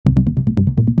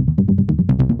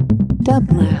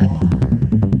Dublab.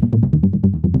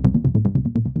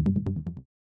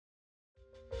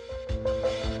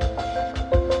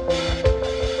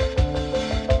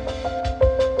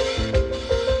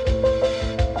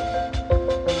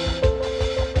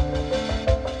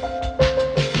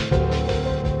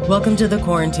 Welcome to the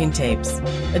Quarantine Tapes,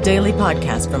 a daily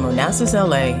podcast from Onassis,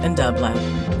 LA and Dublab.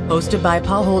 Hosted by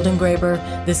Paul Holdengraber,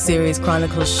 this series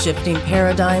chronicles shifting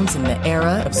paradigms in the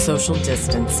era of social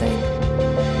distancing.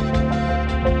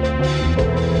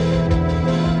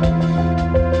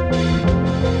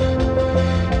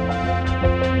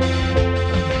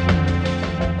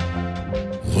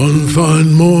 One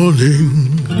fine morning,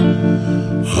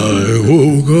 I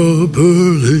woke up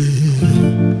early.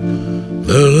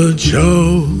 Bella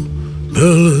ciao,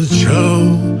 bella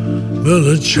ciao,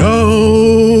 bella ciao.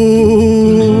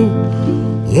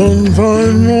 One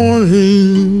fine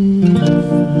morning,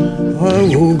 I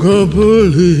woke up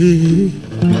early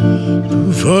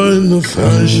to find the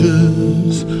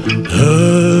fashions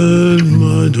at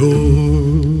my door.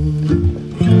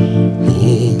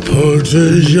 Oh,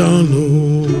 Partigiano,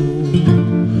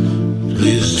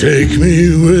 please take me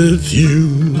with you.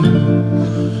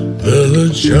 Bella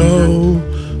ciao,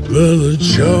 bella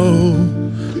ciao,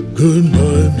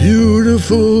 goodbye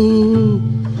beautiful.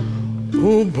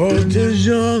 Oh,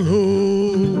 Partigiano,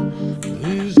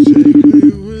 please take me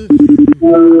with you.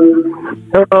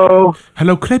 Hello.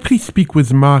 Hello, could I please speak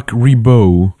with Marc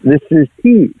Ribot? This is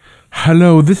he.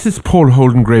 Hello, this is Paul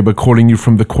Holdengraber calling you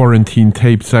from the Quarantine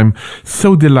Tapes. I'm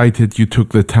so delighted you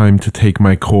took the time to take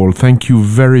my call. Thank you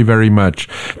very, very much.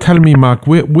 Tell me, Marc,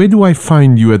 where do I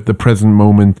find you at the present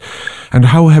moment, and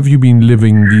how have you been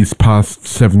living these past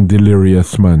 7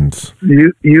 delirious months?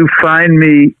 You find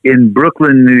me in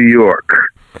Brooklyn, New York.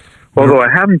 Although I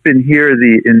haven't been here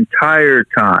the entire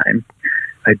time.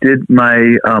 I did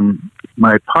my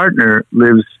partner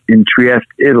lives in Trieste,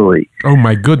 Italy. Oh,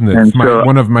 my goodness.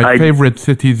 One of my favorite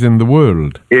cities in the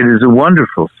world. It is a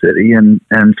wonderful city. And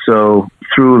so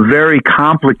through a very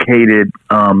complicated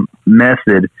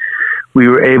method, we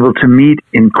were able to meet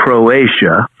in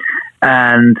Croatia.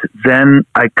 And then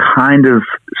I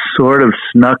sort of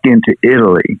snuck into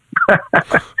Italy.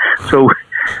 So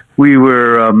we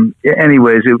were,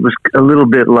 anyways, it was a little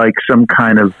bit like some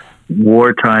kind of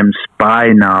wartime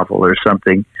spy novel or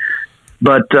something.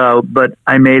 But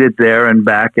I made it there and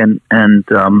back, and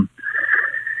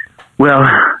well,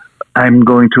 I'm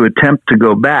going to attempt to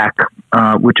go back,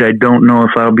 which I don't know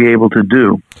if I'll be able to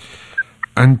do.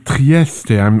 And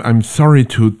Trieste, I'm sorry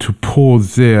to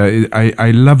pause there.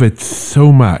 I love it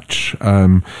so much.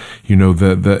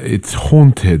 It's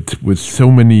haunted with so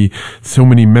many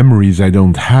memories I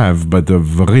don't have, but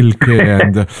of Rilke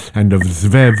and of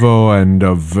Svevo and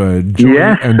of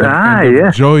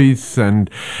Joyce and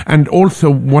also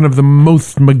one of the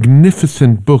most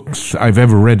magnificent books I've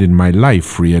ever read in my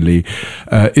life. Really,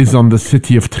 is on the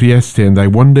city of Trieste, and I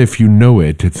wonder if you know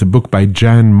it. It's a book by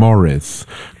Jan Morris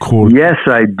called. Yes,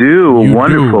 I do. A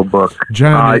wonderful book.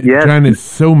 Jan is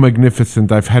so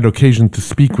magnificent. I've had occasion to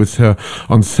speak with her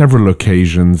on several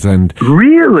occasions, and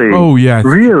really, oh yes,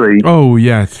 really, oh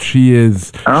yes, she is.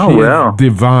 Is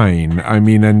divine. I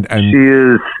mean, and she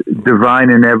is divine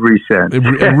in every sense.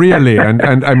 Really, and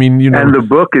I mean, and the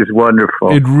book is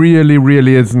wonderful. It really,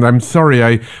 really is. And I'm sorry,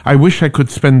 I wish I could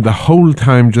spend the whole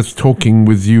time just talking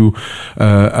with you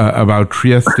about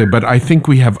Trieste, but I think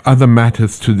we have other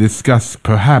matters to discuss,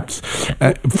 perhaps.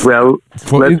 Let's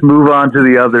move on to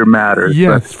the other matters.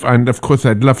 Yes, and of course,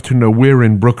 I'd love to know. We're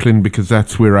in Brooklyn because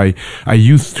that's where I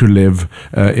used to live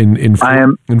in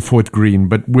Fort Greene.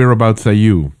 But whereabouts are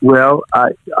you? Well,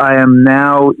 I am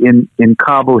now in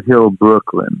Cobble Hill,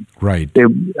 Brooklyn. Right.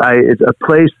 It's a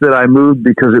place that I moved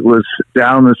because it was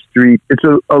down the street. It's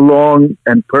a long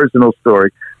and personal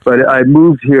story, but I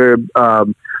moved here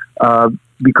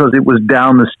because it was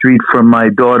down the street from my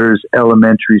daughter's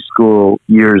elementary school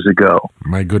years ago.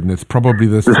 My goodness, probably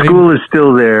the same. The school is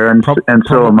still there, and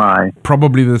so am I.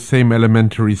 Probably the same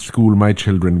elementary school my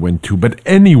children went to. But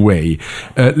anyway,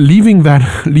 leaving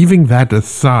that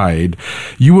aside,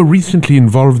 you were recently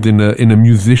involved in a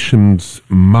musicians'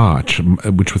 march,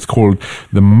 which was called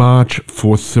the March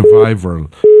for Survival.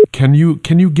 Can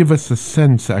you give us a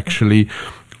sense, actually,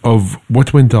 of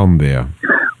what went on there?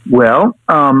 Well,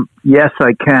 yes,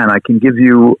 I can. I can give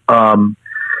you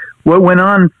what went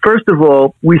on. First of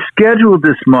all, we scheduled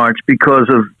this march because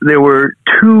there were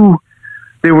two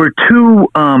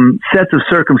sets of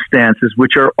circumstances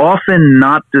which are often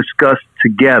not discussed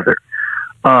together.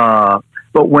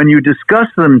 But when you discuss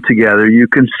them together, you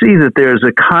can see that there's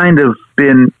a kind of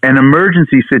been an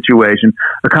emergency situation,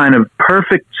 a kind of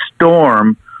perfect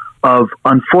storm of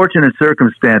unfortunate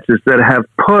circumstances that have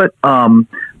put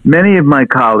many of my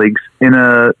colleagues in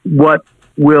what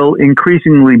will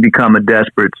increasingly become a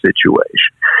desperate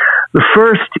situation. The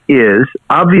first is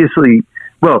obviously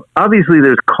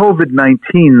there's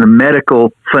COVID-19, the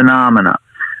medical phenomena,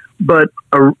 but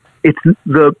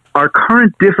our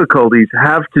current difficulties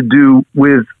have to do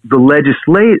with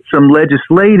some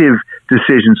legislative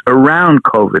decisions around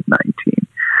COVID-19.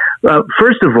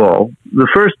 First of all, the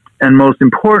first and most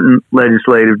important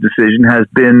legislative decision has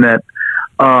been that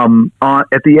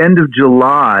at the end of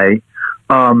July,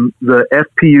 the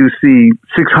FPUC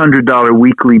 $600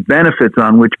 weekly benefits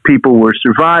on which people were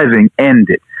surviving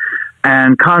ended.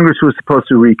 And Congress was supposed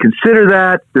to reconsider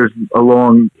that. There's a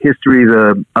long history.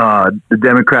 The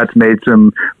Democrats made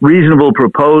some reasonable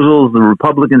proposals. The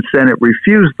Republican Senate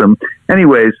refused them.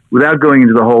 Anyways, without going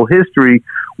into the whole history,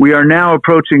 we are now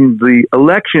approaching the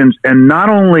elections, and not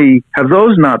only have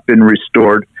those not been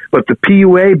restored, but the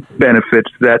PUA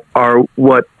benefits that are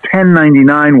what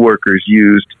 1099 workers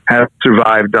used have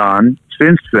survived on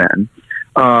since then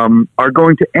are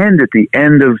going to end at the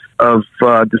end of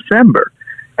December.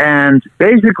 And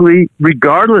basically,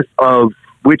 regardless of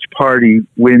which party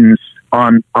wins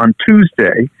on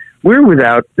Tuesday,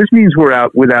 this means we're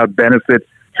out without benefits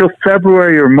till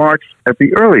February or March at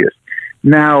the earliest.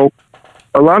 Now,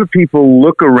 a lot of people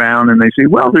look around and they say,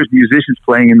 well, there's musicians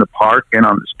playing in the park and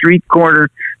on the street corner.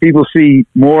 People see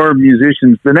more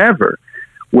musicians than ever.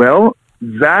 Well,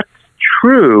 that's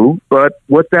true, but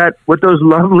what those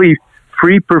lovely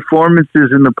free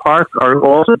performances in the park are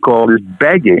also called is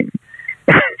begging.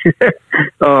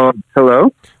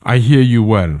 Hello? I hear you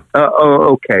well.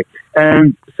 Okay.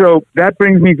 And so that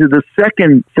brings me to the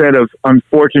second set of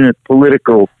unfortunate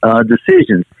political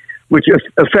decisions, which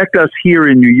affect us here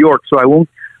in New York. So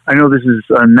I know this is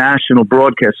a national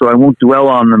broadcast, so I won't dwell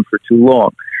on them for too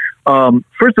long.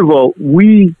 First of all,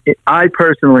 I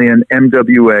personally and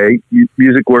MWA,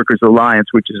 Music Workers Alliance,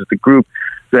 which is the group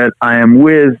that I am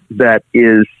with that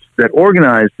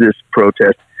organized this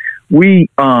protest, we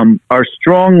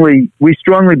strongly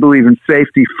believe in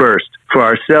safety first for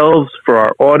ourselves, for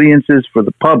our audiences, for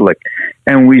the public,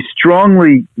 and we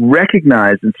strongly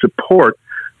recognize and support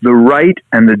the right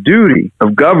and the duty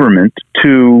of government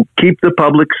to keep the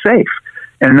public safe,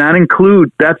 and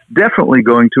that's definitely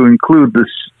going to include the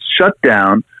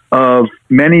shutdown of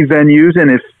many venues, and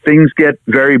if things get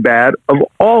very bad, of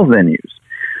all venues.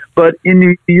 But in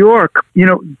New York,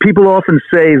 people often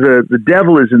say the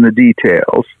devil is in the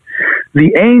details.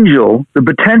 The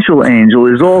potential angel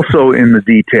is also in the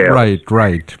details.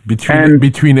 Right.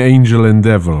 Between angel and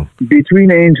devil.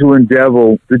 Between angel and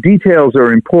devil, the details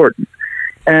are important.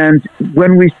 And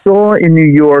when we saw in New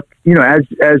York,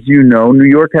 as you know, New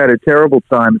York had a terrible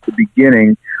time at the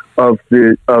beginning of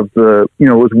the it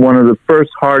was one of the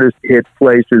first hardest hit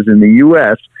places in the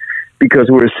U.S. because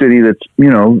we're a city that's,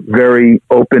 very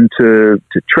open to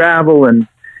travel and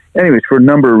anyways, for a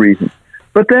number of reasons.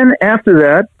 But then after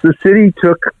that, the city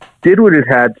did what it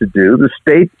had to do. The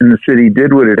state and the city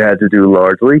did what it had to do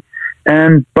largely.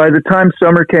 And by the time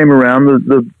summer came around,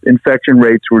 the infection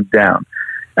rates were down.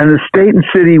 And the state and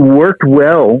city worked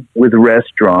well with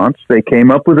restaurants. They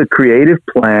came up with a creative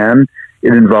plan.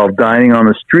 It involved dining on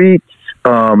the streets,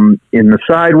 in the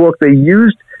sidewalk.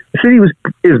 The city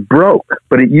is broke,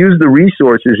 but it used the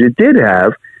resources it did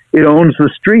have. It owns the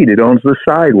street. It owns the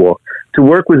sidewalk to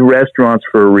work with restaurants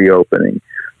for a reopening.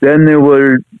 Then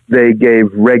they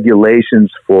gave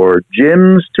regulations for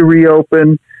gyms to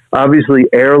reopen. Obviously,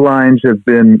 airlines have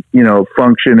been,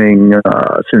 functioning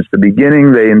since the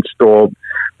beginning. They installed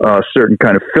certain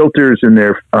kind of filters in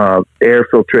their air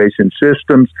filtration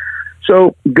systems.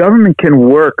 So government can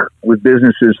work with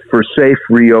businesses for safe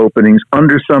reopenings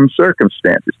under some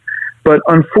circumstances. But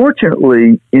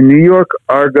unfortunately, in New York,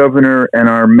 our governor and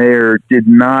our mayor did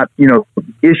not,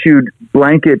 issued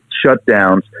blanket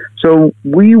shutdowns. So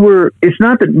it's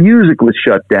not that music was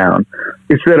shut down,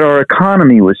 it's that our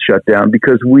economy was shut down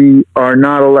because we are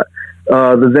not allowed,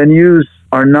 the venues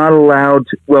are not allowed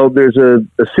there's a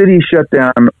city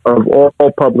shutdown of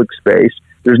all public space.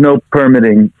 There's no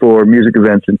permitting for music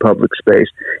events in public space.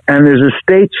 And there's a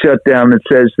state shutdown that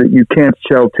says that you can't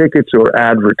sell tickets or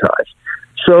advertise.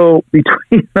 So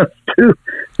between those two,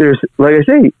 there's, like I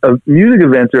say, music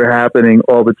events are happening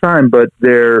all the time, but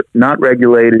they're not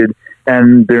regulated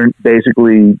and they're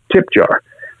basically tip jar.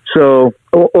 So,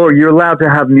 or you're allowed to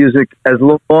have music as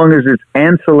long as it's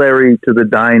ancillary to the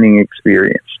dining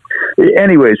experience.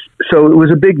 Anyways, so it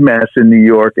was a big mess in New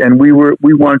York, and we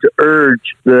wanted to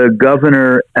urge the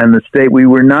governor and the state. We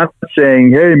were not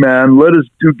saying, "Hey, man, let us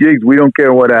do gigs. We don't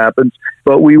care what happens."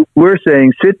 But we were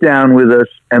saying, "Sit down with us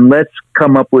and let's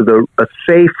come up with a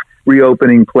safe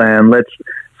reopening plan. Let's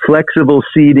flexible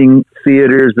seating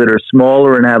theaters that are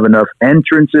smaller and have enough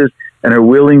entrances and are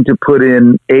willing to put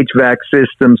in HVAC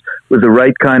systems with the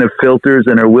right kind of filters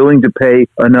and are willing to pay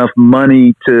enough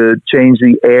money to change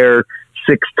the air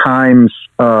 6 times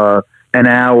an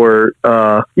hour,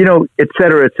 et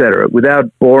cetera,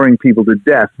 without boring people to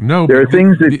death." No, there are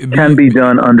things that can be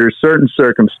done under certain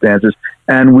circumstances.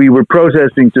 And we were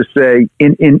protesting to say,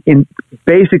 in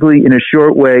basically in a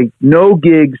short way, no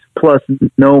gigs plus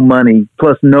no money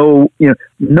plus no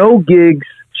gigs,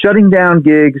 shutting down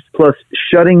gigs plus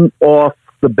shutting off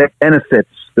the benefits,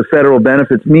 the federal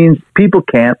benefits, means people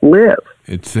can't live.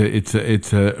 It's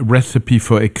a recipe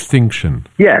for extinction.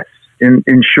 Yes.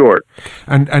 In short.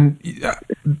 And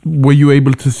were you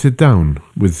able to sit down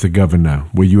with the governor?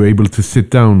 Were you able to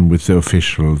sit down with the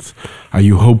officials? Are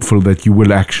you hopeful that you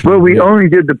will actually? Well, we only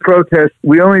did the protest.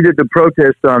 We only did the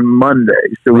protest on Monday,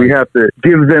 so we have to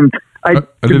give them.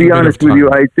 To be honest with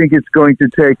you, I think it's going to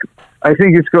take. I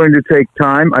think it's going to take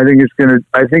time. I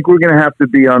think we're going to have to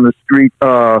be on the street.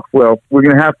 We're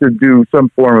going to have to do some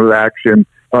form of action.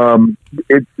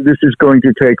 This is going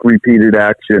to take repeated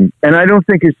action. And I don't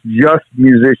think it's just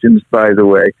musicians, by the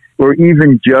way, or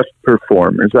even just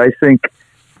performers. I think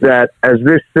that as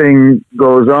this thing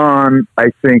goes on,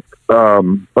 I think a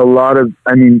lot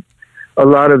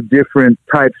of different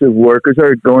types of workers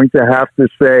are going to have to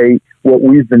say what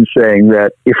we've been saying,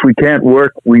 that if we can't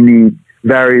work, we need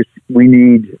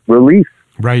relief.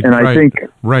 Right, and I think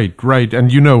right,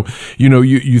 and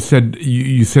you said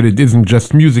it isn't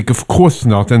just music. Of course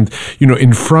not. And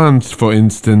in France, for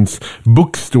instance,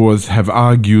 bookstores have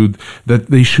argued that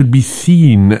they should be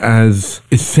seen as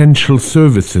essential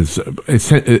services,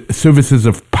 services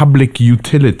of public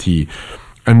utility.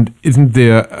 And isn't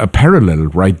there a parallel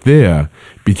right there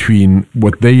between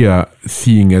what they are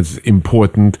seeing as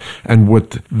important and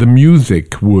what the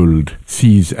music world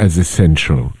sees as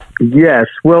essential? Yes,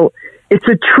 well. It's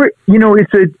a trick,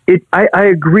 I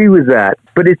agree with that,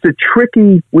 but it's a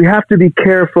tricky, we have to be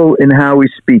careful in how we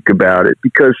speak about it,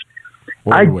 because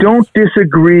always. I don't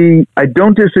disagree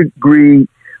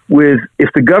with, if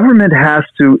the government has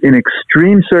to, in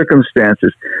extreme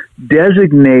circumstances,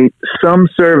 designate some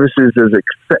services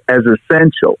as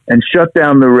essential and shut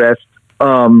down the rest,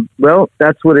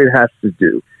 that's what it has to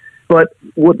do. But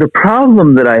what the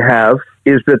problem that I have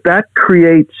is that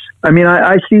creates,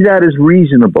 I see that as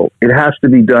reasonable. It has to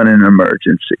be done in an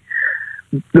emergency.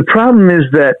 The problem is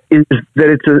that it's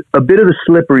a bit of a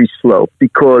slippery slope,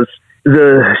 because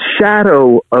the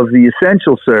shadow of the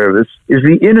essential service is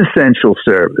the inessential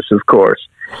service, of course.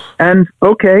 And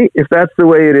okay, if that's the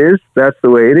way it is, that's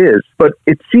the way it is. But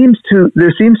there seems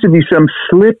to be some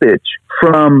slippage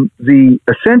from the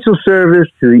essential service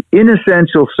to the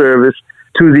inessential service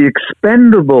to the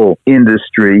expendable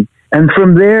industry, and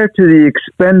from there to the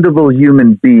expendable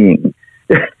human being.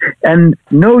 And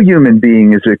no human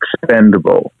being is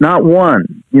expendable. Not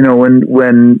one.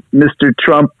 When Mr.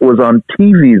 Trump was on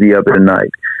TV the other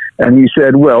night, and he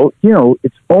said,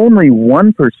 it's only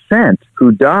 1%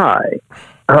 who die.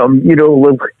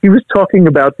 He was talking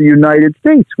about the United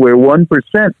States, where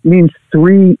 1% means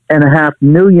 3.5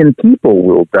 million people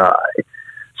will die.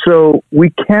 So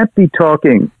we can't be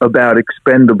talking about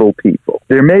expendable people.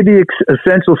 There may be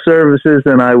essential services,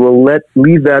 and I will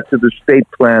leave that to the state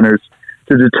planners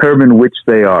to determine which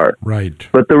they are. Right.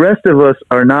 But the rest of us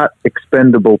are not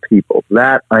expendable people.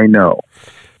 That I know.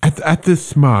 At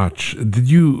this march, did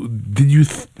you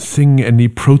sing any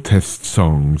protest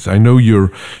songs? I know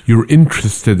you're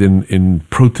interested in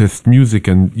protest music,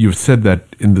 and you've said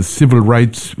that in the civil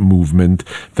rights movement,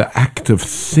 the act of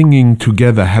singing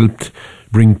together helped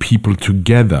bring people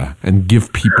together and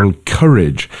give people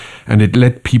courage, and it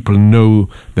let people know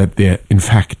that they're in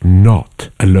fact not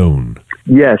alone.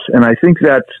 Yes, and I think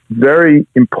that's very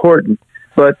important.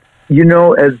 But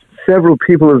as several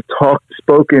people have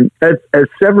spoken, as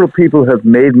several people have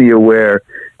made me aware,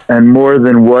 and more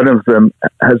than one of them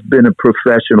has been a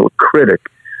professional critic,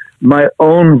 my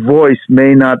own voice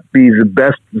may not be the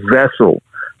best vessel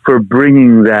for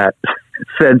bringing that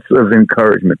sense of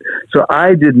encouragement. So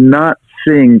I did not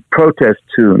sing protest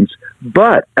tunes,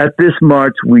 but at this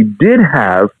march we did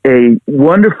have a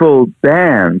wonderful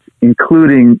band,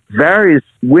 including various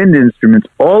wind instruments,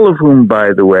 all of whom,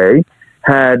 by the way,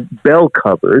 had bell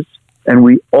covers, and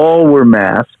we all were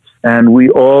masked, and we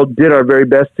all did our very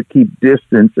best to keep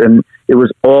distance, and it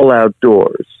was all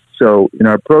outdoors. So in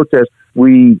our protest,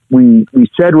 we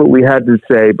said what we had to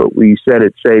say, but we said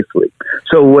it safely.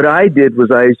 So what I did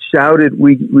was I shouted.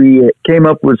 We came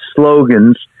up with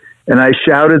slogans, and I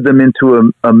shouted them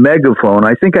into a megaphone.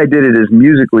 I think I did it as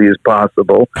musically as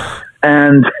possible,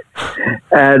 and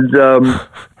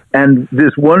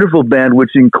this wonderful band,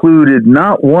 which included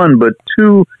not one but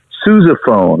two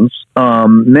sousaphones,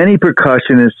 many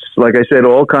percussionists, like I said,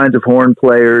 all kinds of horn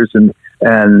players, and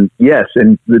yes,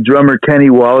 and the drummer Kenny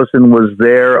Wallison was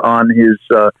there on his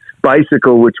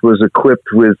bicycle, which was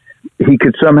equipped with, he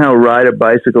could somehow ride a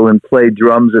bicycle and play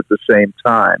drums at the same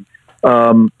time.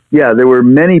 Yeah, there were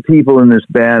many people in this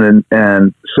band,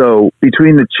 and so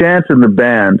between the chants and the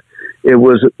band, it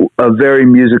was a very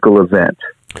musical event.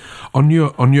 On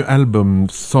your album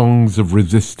Songs of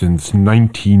Resistance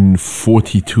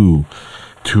 1942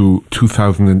 to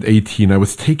 2018, I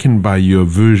was taken by your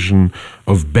version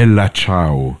of Bella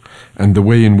Ciao and the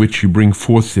way in which you bring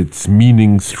forth its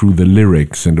meanings through the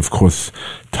lyrics, and of course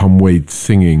Tom Waits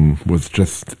singing was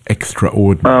just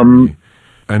extraordinary.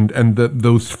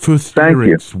 Those first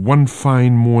lyrics, one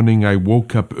fine morning I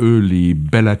woke up early,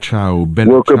 Bella Ciao, Bella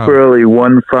Ciao. Woke up early,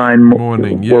 one fine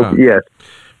morning, yeah. Yes.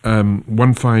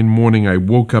 One fine morning I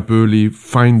woke up early,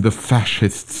 find the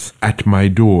fascists at my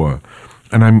door.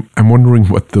 And I'm wondering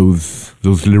what those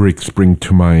lyrics bring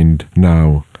to mind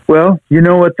now. Well, you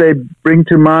know what they bring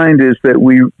to mind is that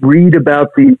we read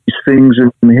about these things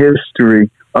in history.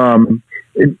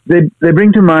 They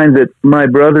bring to mind that my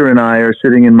brother and I are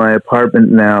sitting in my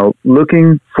apartment now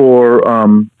looking for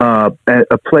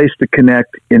a place to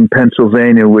connect in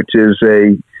Pennsylvania, which is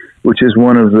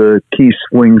one of the key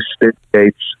swing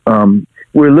states.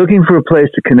 We're looking for a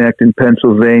place to connect in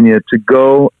Pennsylvania to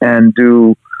go and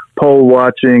do poll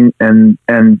watching and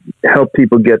help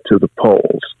people get to the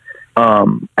polls,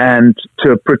 and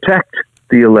to protect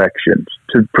the elections,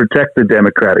 to protect the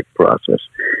democratic process.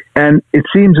 And it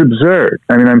seems absurd.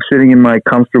 I mean, I'm sitting in my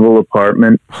comfortable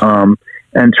apartment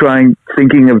and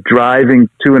thinking of driving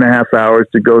 2.5 hours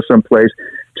to go someplace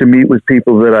to meet with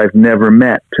people that I've never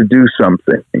met, to do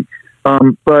something.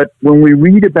 But when we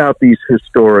read about these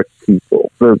historic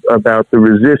people, about the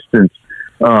resistance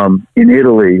in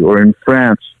Italy or in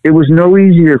France, it was no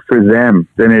easier for them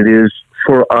than it is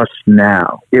for us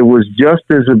now. It was just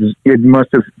as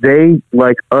they,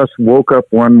 like us, woke up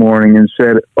one morning and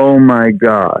said, "Oh my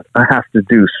God, I have to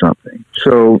do something."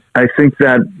 So I think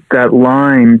that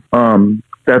line,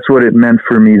 that's what it meant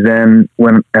for me then,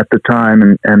 when at the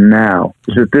time and now.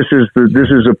 Is that this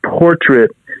is a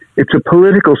portrait. It's a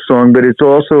political song, but it's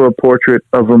also a portrait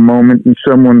of a moment in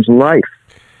someone's life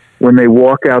when they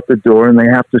walk out the door and they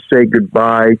have to say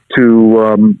goodbye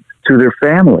to their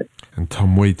family. And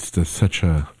Tom Waits does such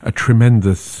a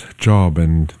tremendous job,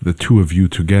 and the two of you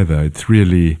together, it's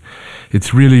really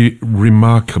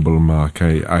remarkable, Marc.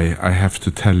 I have to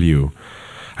tell you.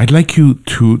 I'd like you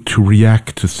to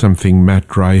react to something Matt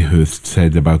Dryhurst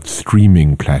said about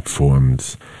streaming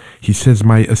platforms. He says,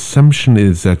 "My assumption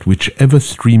is that whichever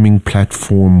streaming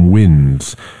platform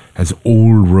wins, as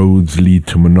all roads lead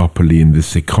to monopoly in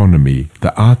this economy,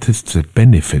 the artists that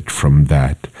benefit from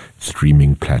that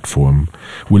streaming platform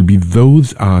will be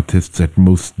those artists that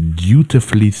most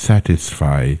dutifully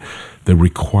satisfy the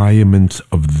requirements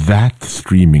of that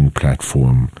streaming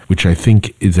platform, which I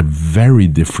think is a very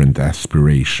different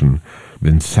aspiration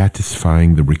than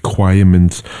satisfying the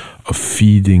requirements of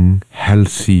feeding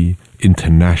healthy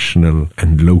international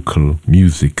and local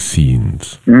music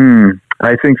scenes."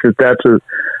 I think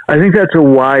that's a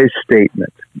wise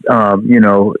statement,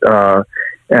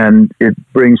 and it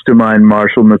brings to mind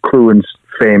Marshall McLuhan's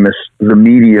famous "The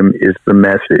medium is the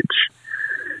message."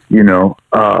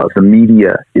 The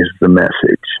media is the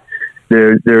message.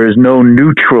 There is no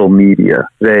neutral media.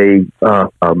 They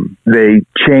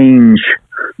change,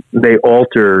 they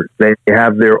alter, they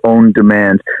have their own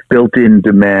demands, built-in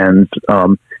demands,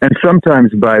 and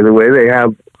sometimes, by the way, they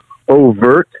have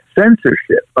overt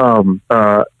censorship.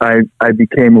 I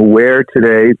became aware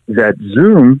today that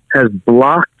Zoom has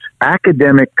blocked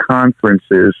academic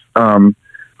conferences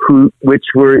which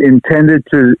were intended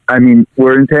to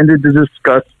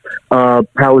discuss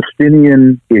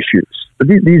Palestinian issues.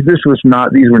 These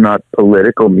were not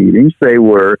political meetings. They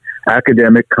were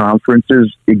academic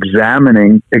conferences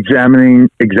examining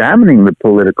the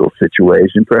political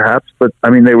situation, perhaps. But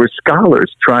they were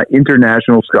scholars,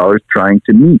 international scholars trying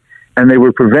to meet, and they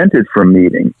were prevented from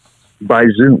meeting by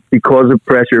Zoom because of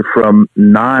pressure from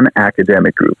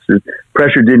non-academic groups. The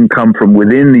pressure didn't come from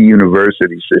within the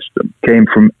university system; it came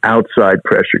from outside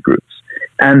pressure groups.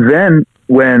 And then,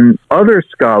 when other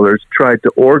scholars tried to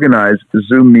organize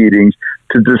Zoom meetings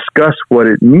to discuss what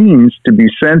it means to be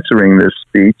censoring this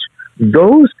speech,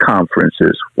 those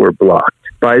conferences were blocked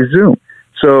by Zoom.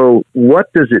 So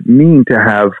what does it mean to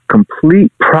have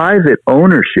complete private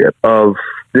ownership of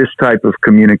this type of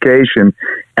communication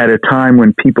at a time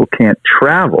when people can't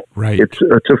travel? Right. It's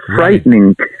a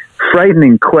frightening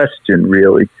question,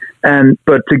 really.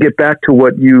 But to get back to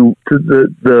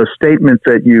the statement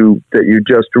that you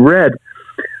just read,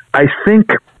 I think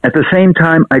at the same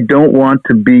time, I don't want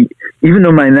to be, even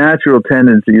though my natural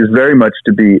tendency is very much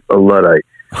to be a Luddite.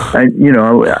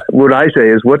 What I say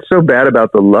is, what's so bad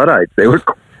about the Luddites? They're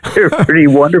pretty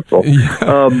wonderful.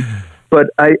 Yeah. But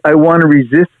I want to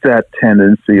resist that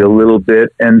tendency a little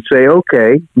bit and say,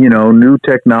 okay, new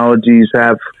technologies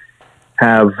have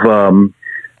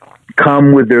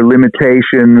come with their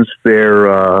limitations,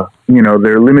 their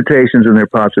limitations and their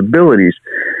possibilities.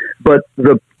 But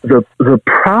the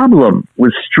problem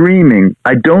with streaming,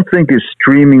 I don't think, is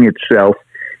streaming itself.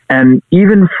 And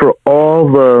even for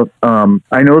all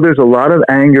I know there's a lot of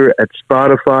anger at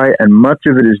Spotify, and much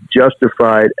of it is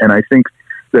justified. And I think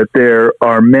that there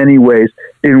are many ways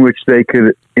in which they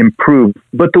could improve.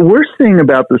 But the worst thing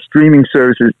about the streaming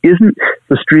services isn't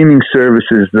the streaming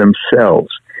services themselves.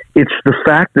 It's the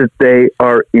fact that they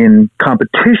are in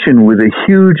competition with a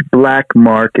huge black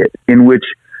market in which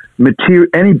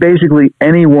basically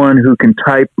anyone who can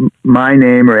type my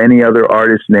name or any other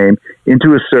artist's name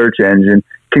into a search engine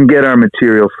can get our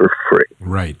material for free.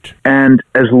 Right. And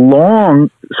as long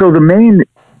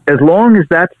as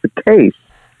that's the case,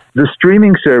 the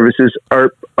streaming services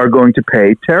are going to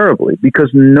pay terribly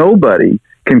because nobody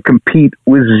can compete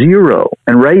with zero.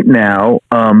 And right now,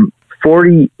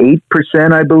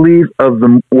 48%, I believe, of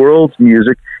the world's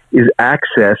music is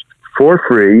accessed for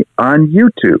free on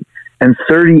YouTube. And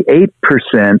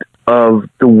 38% of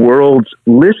the world's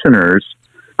listeners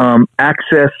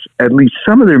access at least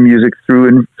some of their music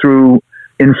through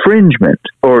infringement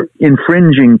or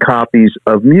infringing copies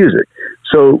of music.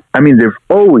 So, I mean, there's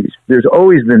always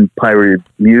been pirated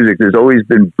music. There's always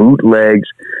been bootlegs.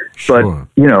 Sure. But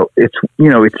if it's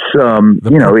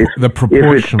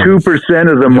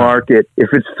 2% of the market,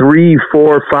 if it's 3,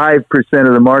 4, 5%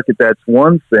 of the market, that's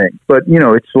one thing. But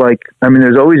it's like, I mean,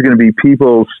 there's always going to be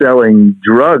people selling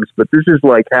drugs, but this is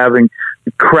like having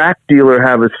a crack dealer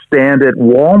have a stand at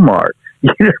Walmart.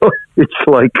 It's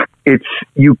like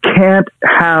you can't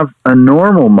have a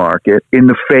normal market in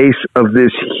the face of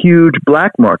this huge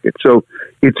black market. So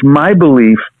it's my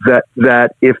belief that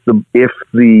if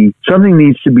something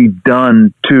needs to be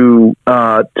done to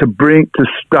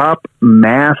stop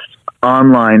mass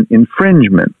online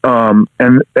infringement, and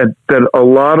that a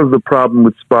lot of the problem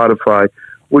with Spotify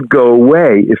would go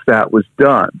away if that was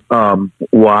done.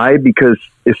 Why? Because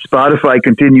if Spotify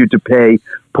continued to pay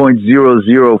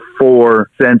 0.004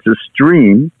 cents a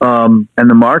stream, and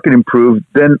the market improved,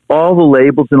 then all the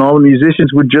labels and all the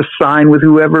musicians would just sign with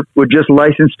whoever, would just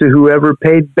license to whoever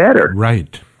paid better.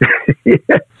 Right. Yeah.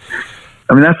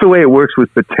 I mean, that's the way it works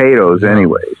with potatoes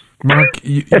anyways. Marc,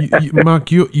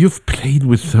 you've played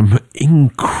with some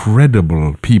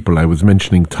incredible people. I was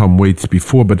mentioning Tom Waits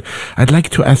before, but I'd like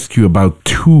to ask you about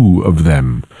two of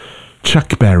them,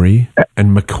 Chuck Berry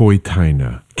and McCoy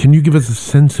Tyner. Can you give us a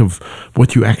sense of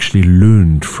what you actually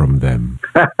learned from them?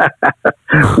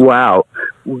 Wow.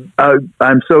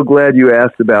 I'm so glad you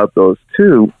asked about those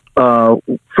two.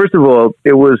 First of all,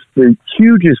 it was the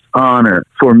hugest honor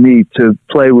for me to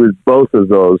play with both of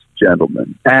those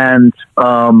gentlemen. And,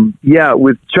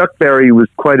 with Chuck Berry was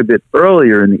quite a bit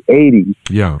earlier in the 80s.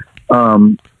 Yeah.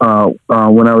 When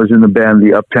I was in the band,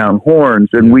 the Uptown Horns,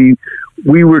 and we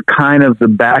were kind of the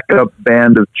backup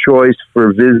band of choice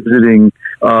for visiting,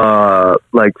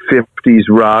 like 50s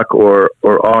rock or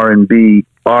R&B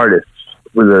artists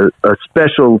with a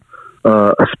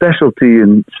specialty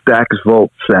in Stax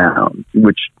Volt sound,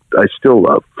 which I still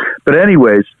love. But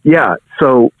anyways,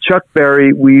 so Chuck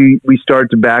Berry, we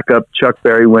started to back up Chuck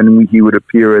Berry when he would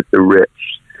appear at the Ritz.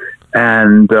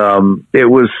 And it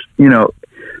was,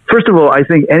 first of all, I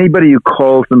think anybody who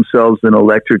calls themselves an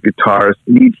electric guitarist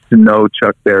needs to know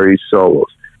Chuck Berry's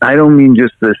solos. I don't mean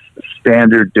just this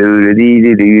standard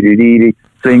doo-dee-dee-dee-dee-dee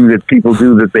thing that people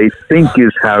do that they think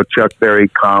is how Chuck Berry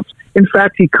comps. In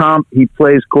fact, he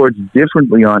plays chords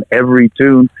differently on every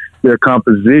tune. There are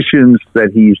compositions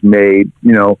that he's made.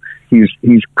 He's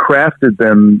crafted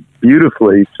them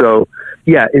beautifully. So,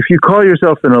 if you call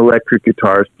yourself an electric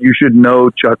guitarist, you should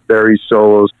know Chuck Berry's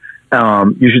solos.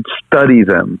 You should study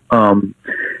them.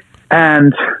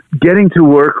 And getting to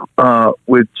work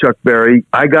with Chuck Berry,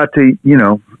 I got to,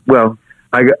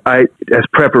 I as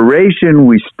preparation,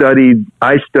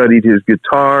 I studied his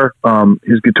guitar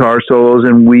solos,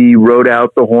 and we wrote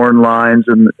out the horn lines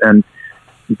and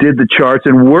did the charts,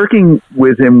 and working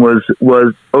with him was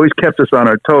always kept us on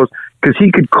our toes because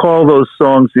he could call those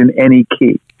songs in any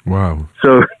key. Wow.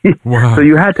 So, Wow. so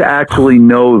you had to actually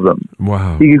know them.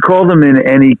 Wow. He could call them in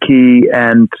any key,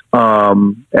 and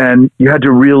you had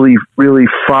to really, really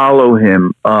follow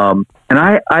him. And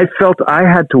I felt I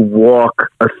had to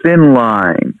walk a thin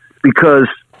line because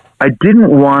I didn't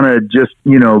want to just,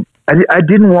 I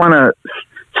didn't want to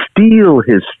steal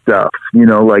his stuff,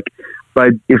 like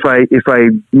if I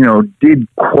did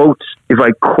quotes, if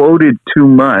I quoted too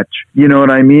much, you know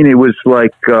what I mean? It was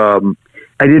like,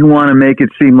 I didn't want to make it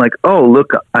seem like, oh,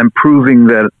 look, I'm proving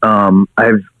that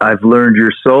I've learned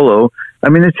your solo. I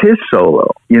mean, it's his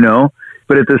solo,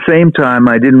 But at the same time,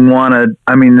 I didn't want to.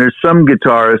 I mean, there's some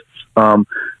guitarists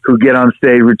who get on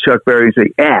stage with Chuck Berry and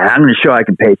say, I'm going to show I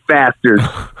can play faster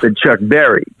than Chuck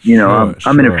Berry.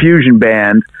 I'm in a fusion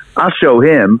band. I'll show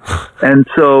him. And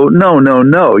so,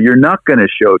 no, you're not going to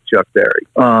show Chuck Berry.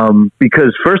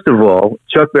 Because first of all,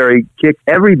 Chuck Berry kicked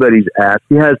everybody's ass.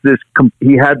 He had this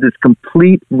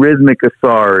complete rhythmic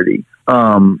authority,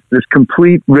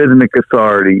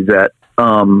 that,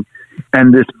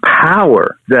 and this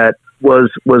power that was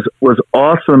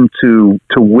awesome to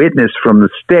witness from the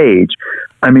stage.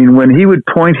 I mean, when he would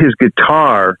point his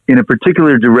guitar in a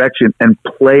particular direction and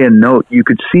play a note, you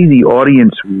could see the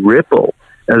audience ripple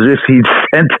as if he'd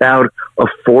sent out a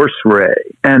force ray.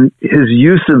 And his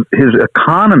use of his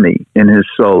economy in his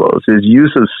solos, his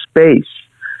use of space,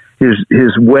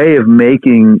 his way of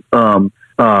making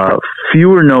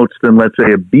fewer notes than, let's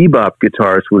say, a bebop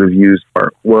guitarist would have used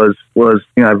was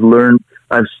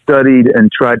I've studied and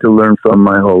tried to learn from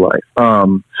my whole life.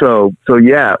 So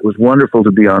yeah, it was wonderful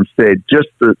to be on stage.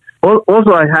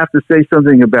 Also, I have to say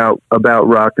something about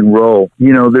rock and roll.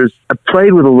 I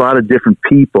played with a lot of different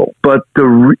people, but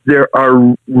there are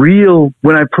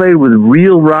when I played with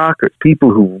real rockers,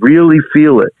 people who really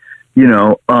feel it,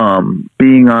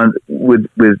 being on with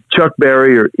Chuck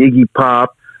Berry or Iggy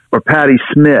Pop or Patti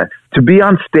Smith, to be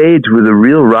on stage with a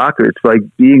real rocker, it's like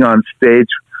being on stage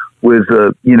with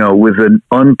an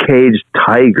uncaged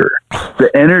tiger.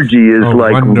 The energy is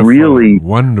really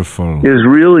wonderful. Is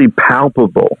really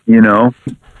palpable.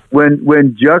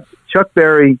 When Chuck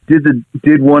Berry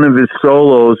did one of his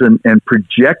solos and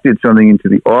projected something into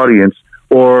the audience,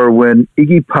 or when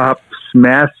Iggy Pop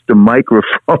smashed the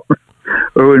microphone,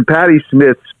 or when Patti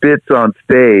Smith spits on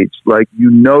stage,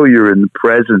 you're in the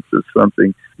presence of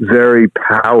something very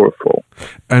powerful.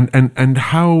 And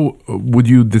how would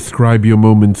you describe your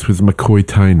moments with McCoy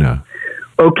Tyner?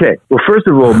 Okay. Well, first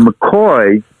of all,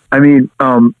 McCoy, I mean,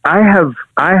 I have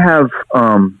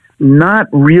not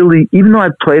really, even though I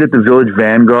played at the Village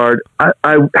Vanguard,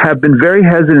 I have been very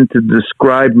hesitant to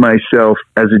describe myself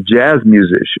as a jazz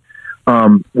musician.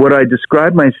 What I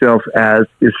describe myself as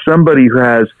is somebody who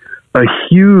has a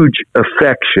huge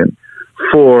affection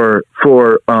for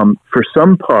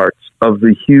some parts of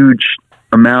the huge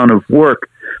amount of work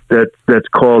that's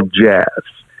called jazz.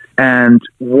 And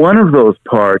one of those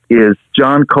parts is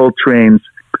John Coltrane's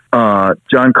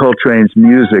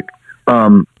music,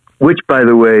 which, by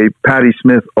the way, Patti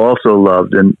Smith also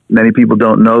loved, and many people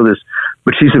don't know this,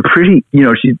 but she's a pretty,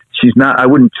 she's not, I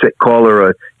wouldn't call her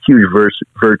a huge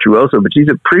virtuoso, but she's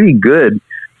a pretty good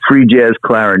free jazz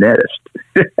clarinetist.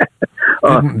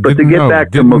 But to get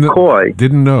back to McCoy,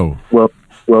 didn't know.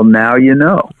 Well, now you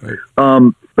know.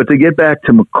 But to get back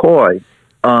to McCoy,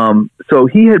 so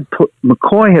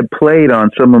McCoy had played on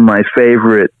some of my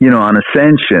favorite, on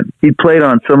Ascension. He played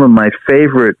on some of my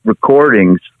favorite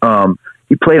recordings.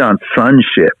 He played on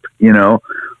Sunship,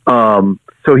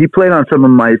 so he played on some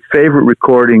of my favorite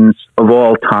recordings of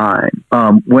all time.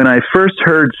 When I first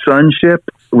heard Sunship,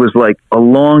 it was like a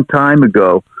long time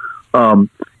ago.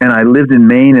 And I lived in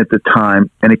Maine at the time,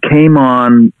 and it came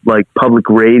on like public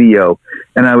radio,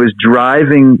 and I was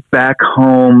driving back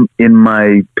home in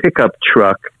my pickup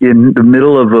truck in the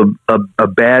middle of a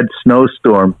bad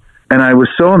snowstorm, and I was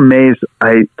so amazed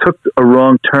I took a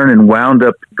wrong turn and wound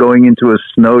up going into a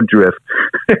snowdrift,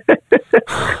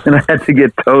 and I had to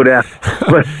get towed out.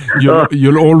 But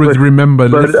you'll always remember.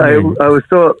 But I was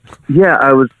so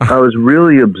I was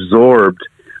really absorbed,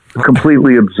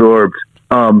 completely absorbed.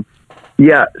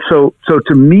 Yeah, so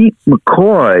to meet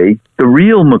McCoy, the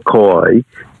real McCoy,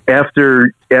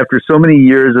 after so many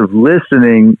years of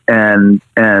listening and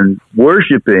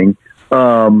worshiping,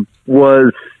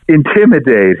 was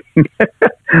intimidating.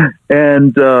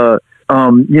 And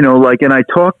and I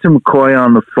talked to McCoy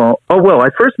on the phone. Oh well, I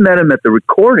first met him at the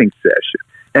recording session,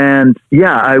 and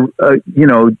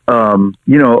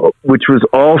which was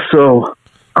also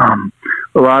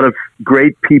a lot of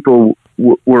great people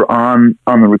were on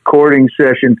the recording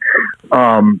session,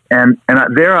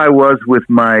 there I was with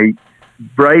my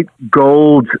bright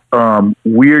gold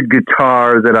weird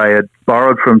guitar that I had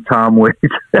borrowed from Tom Waits,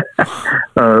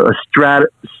 a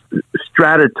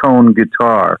Stratotone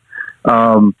guitar,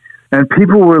 and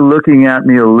people were looking at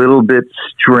me a little bit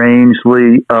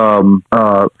strangely.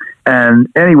 And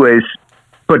anyways,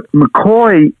 but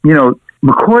McCoy,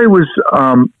 McCoy was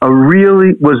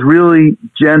really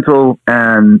gentle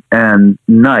and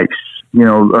nice.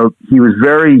 He was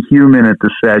very human at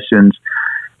the sessions.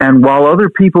 And while other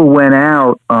people went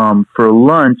out for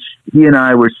lunch, he and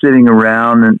I were sitting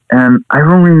around, and I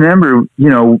don't remember,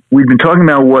 we'd been talking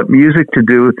about what music to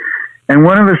do, and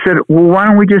one of us said, well, why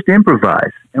don't we just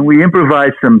improvise? And we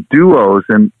improvised some duos,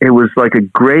 and it was like a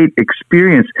great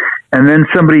experience. And then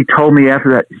somebody told me after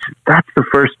that, that's the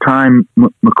first time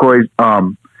McCoy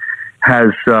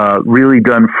has really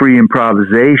done free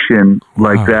improvisation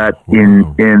like that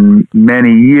in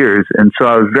many years. And so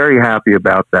I was very happy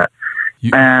about that.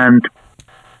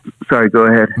 Sorry, go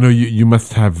ahead. No, you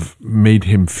must have made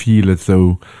him feel as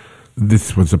though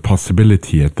this was a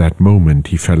possibility at that moment.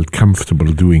 He felt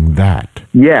comfortable doing that.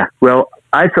 Yeah, well,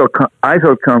 I felt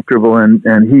comfortable,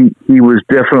 and he was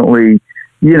definitely,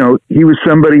 he was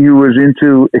somebody who was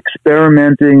into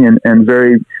experimenting and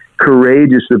very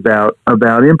courageous about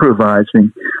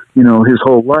improvising, his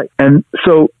whole life. And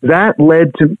so that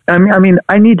led to, I mean,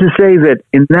 I need to say that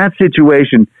in that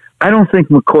situation, I don't think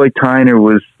McCoy Tyner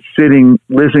was sitting,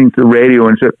 listening to the radio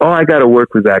and said, oh, I got to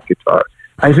work with that guitar.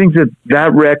 I think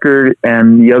that record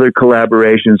and the other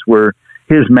collaborations were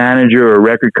his manager or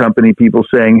record company people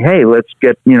saying, hey, let's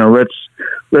get McCoy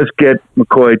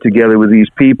together with these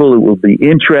people. It will be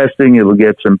interesting. It will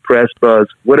get some press buzz,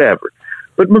 whatever.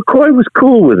 But McCoy was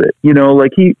cool with it, he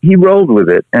rolled with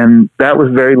it. And that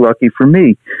was very lucky for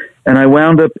me. And I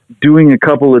wound up doing a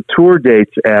couple of tour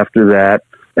dates after that.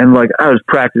 And I was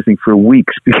practicing for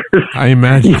weeks because I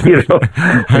imagine,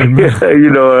 I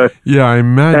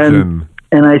imagine.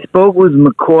 And I spoke with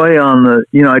McCoy on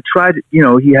I tried, he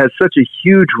has such a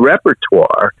huge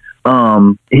repertoire.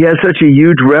 He has such a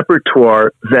huge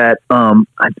repertoire that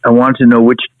I wanted to know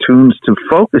which tunes to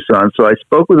focus on. So I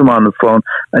spoke with him on the phone.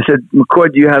 I said,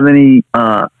 McCoy, do you have any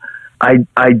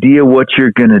idea what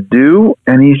you're going to do?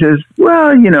 And he says,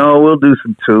 well, we'll do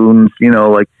some tunes,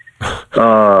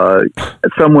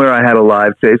 somewhere I had a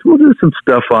live tape. We'll do some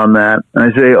stuff on that.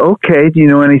 And I say, okay, do you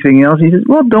know anything else? He says,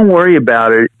 well, don't worry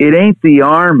about it. It ain't the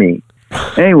Army.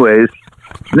 Anyways,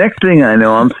 next thing I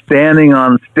know, I'm standing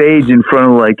on stage in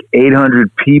front of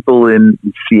 800 people in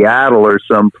Seattle or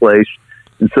someplace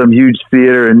in some huge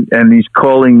theater. And he's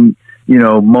calling,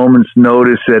 moment's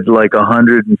notice at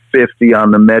 150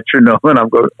 on the metronome. And I'm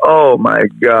going, oh my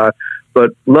God.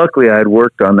 But luckily, I had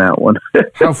worked on that one.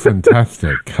 How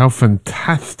fantastic. How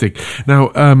fantastic.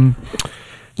 Now,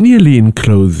 nearly in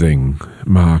closing,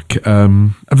 Marc, a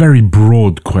very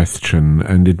broad question,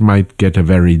 and it might get a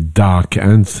very dark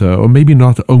answer, or maybe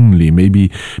not only,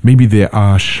 maybe there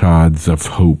are shards of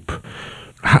hope.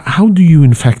 How do you,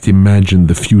 in fact, imagine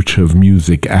the future of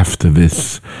music after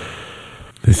this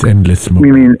endless moment?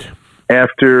 You mean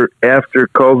after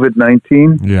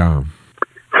COVID-19? Yeah.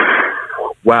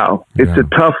 Wow, it's a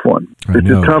tough one. A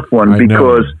tough one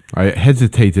because I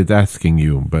hesitated asking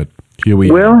you, but here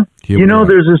we are. Well,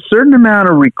 there's a certain amount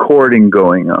of recording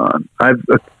going on. I've,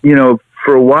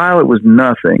 for a while it was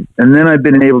nothing, and then I've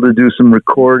been able to do some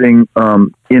recording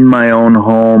in my own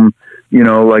home.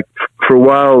 For a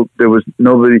while there was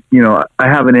nobody. I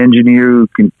have an engineer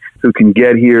who can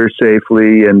get here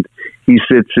safely, and he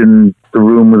sits in the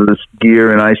room with his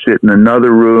gear, and I sit in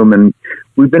another room, and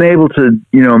we've been able to,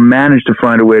 manage to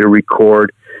find a way to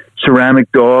record.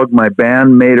 Ceramic Dog, my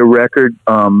band, made a record.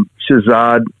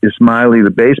 Shahzad Ismaili,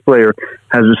 the bass player,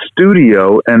 has a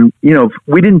studio, and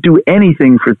we didn't do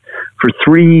anything for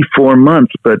 3-4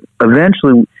 months, but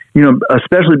eventually,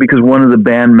 especially because one of the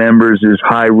band members is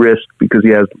high risk because he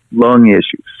has lung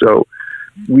issues, so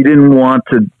we didn't want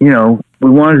to, we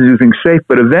wanted to do things safe,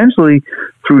 but eventually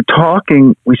through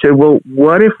talking, we said, well,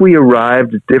 what if we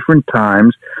arrived at different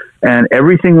times and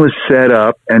everything was set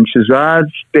up and Shahzad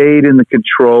stayed in the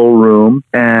control room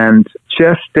and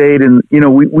Chess stayed in,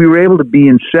 we were able to be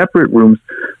in separate rooms.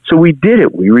 So we did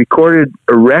it. We recorded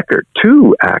a record,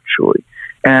 2 actually.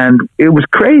 And it was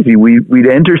crazy. We'd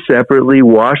enter separately,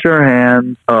 wash our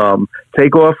hands,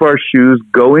 take off our shoes,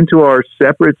 go into our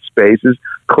separate spaces,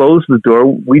 close the door.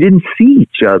 We didn't see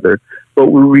each other, but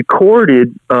we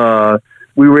recorded.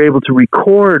 We were able to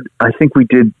record. I think we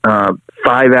did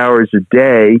 5 hours a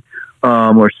day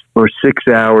or 6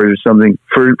 hours or something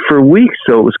for weeks.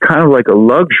 So it was kind of like a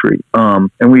luxury.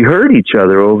 And we heard each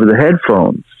other over the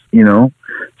headphones, you know.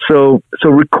 So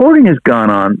recording has gone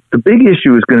on. The big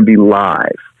issue is going to be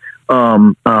live.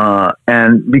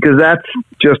 And because that's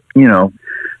just, you know,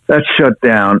 that's shut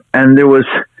down. And there was,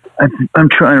 I'm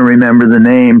trying to remember the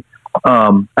name.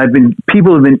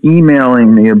 People have been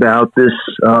emailing me about this,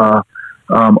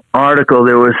 article.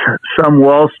 There was some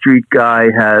Wall Street guy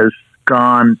has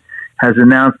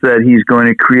announced that he's going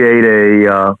to create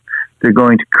they're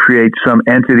going to create some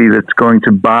entity that's going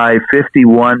to buy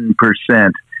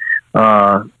 51%,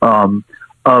 of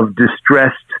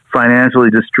financially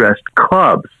distressed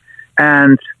clubs.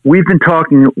 And we've been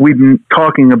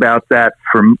talking about that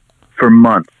for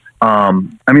months. I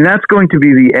mean, that's going to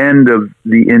be the end of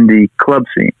the indie club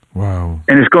scene. Wow.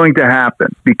 And it's going to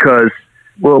happen because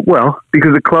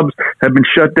the clubs have been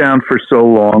shut down for so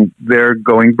long, they're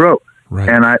going broke. Right.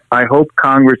 And I hope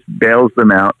Congress bails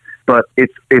them out, but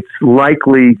it's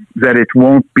likely that it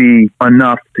won't be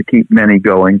enough to keep many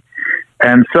going.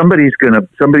 And somebody's gonna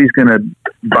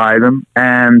buy them.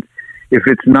 And if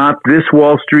it's not this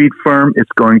Wall Street firm,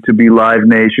 it's going to be Live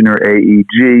Nation or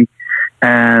AEG.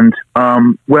 And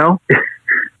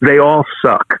they all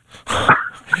suck.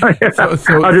 I'll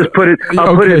just put it.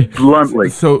 Put it bluntly.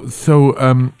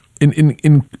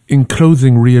 In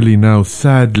closing, really now,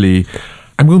 sadly,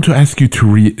 I'm going to ask you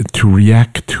to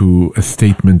react to a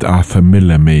statement Arthur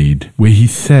Miller made, where he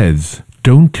says,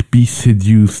 "Don't be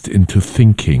seduced into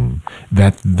thinking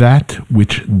that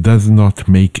which does not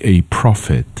make a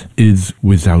profit is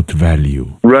without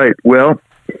value." Right. Well,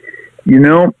 you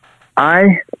know,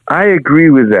 I agree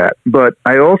with that, but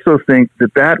I also think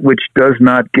that which does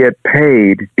not get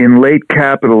paid in late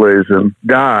capitalism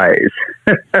dies.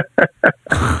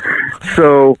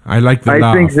 So I like the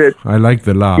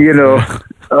laugh. You know,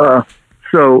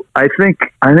 so I think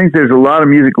there's a lot of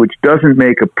music which doesn't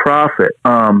make a profit,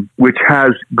 which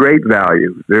has great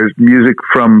value. There's music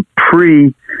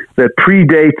that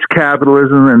predates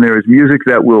capitalism, and there is music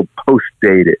that will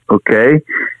post-date it. Okay.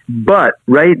 But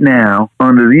right now,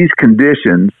 under these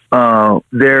conditions,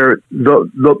 the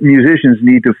musicians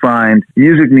need to find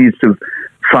music needs to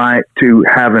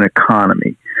have an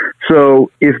economy.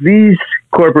 So if these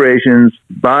corporations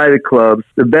buy the clubs,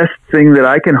 the best thing that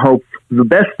I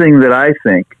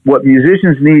think what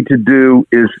musicians need to do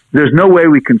is, there's no way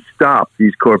we can stop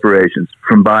these corporations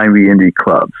from buying the indie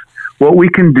clubs. What we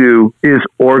can do is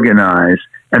organize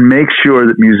and make sure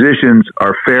that musicians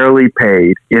are fairly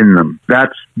paid in them.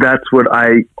 That's what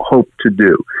I hope to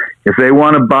do. If they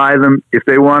want to buy them, if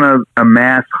they want to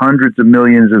amass hundreds of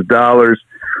millions of dollars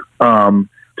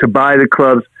to buy the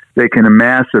clubs, they can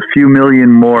amass a few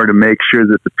million more to make sure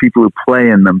that the people who play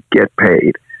in them get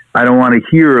paid. I don't want to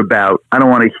hear about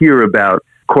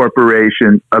corporate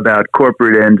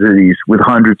entities with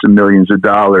hundreds of millions of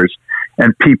dollars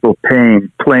and people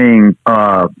playing,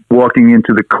 walking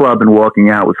into the club and walking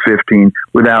out with 15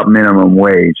 without minimum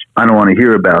wage. I don't want to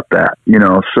hear about that, you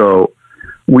know. So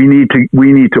we need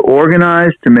to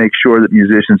organize to make sure that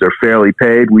musicians are fairly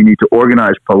paid. We need to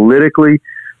organize politically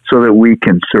so that we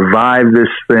can survive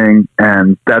this thing,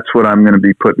 and that's what I'm going to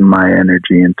be putting my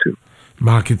energy into.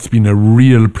 Marc, it's been a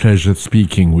real pleasure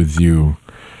speaking with you,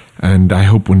 and I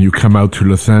hope when you come out to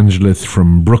Los Angeles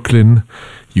from Brooklyn,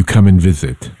 you come and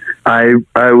visit. I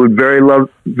would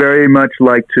very much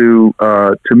like to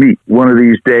meet one of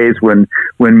these days when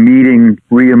meeting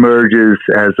reemerges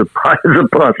as a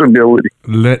possibility.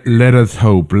 Let us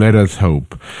hope. Let us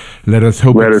hope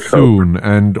soon.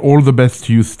 And all the best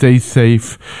to you. Stay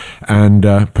safe, and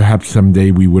perhaps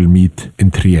someday we will meet in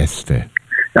Trieste.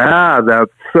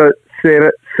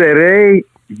 Serei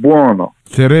buono.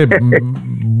 Serei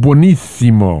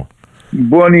buonissimo.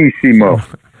 Buonissimo.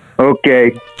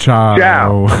 Okay.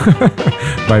 Ciao.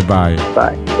 Bye-bye.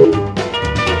 Bye.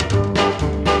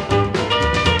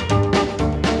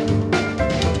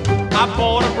 I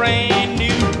bought a brand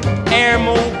new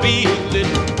airmobile, it's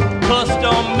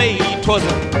custom made. 'Twas a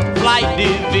flight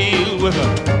DeVille with a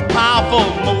powerful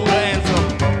motor and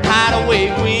some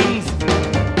hideaway wings.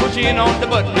 Pushing on the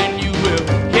button and you will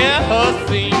hear her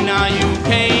sing. Now you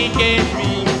can't catch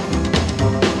me,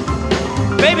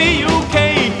 baby, you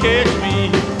can't catch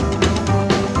me.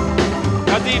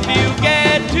 'Cause if you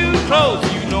get too close,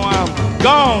 you know I'm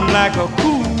gone like a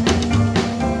cool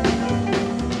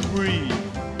breeze.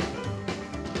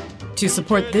 To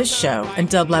support this show and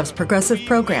Dublab's progressive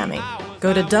programming,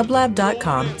 go to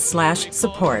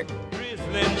dublab.com/support.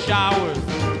 Drizzling showers,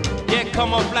 yeah,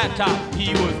 come on flat top.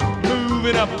 He was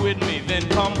moving up with me, then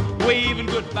come waving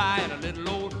goodbye in a little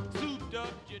old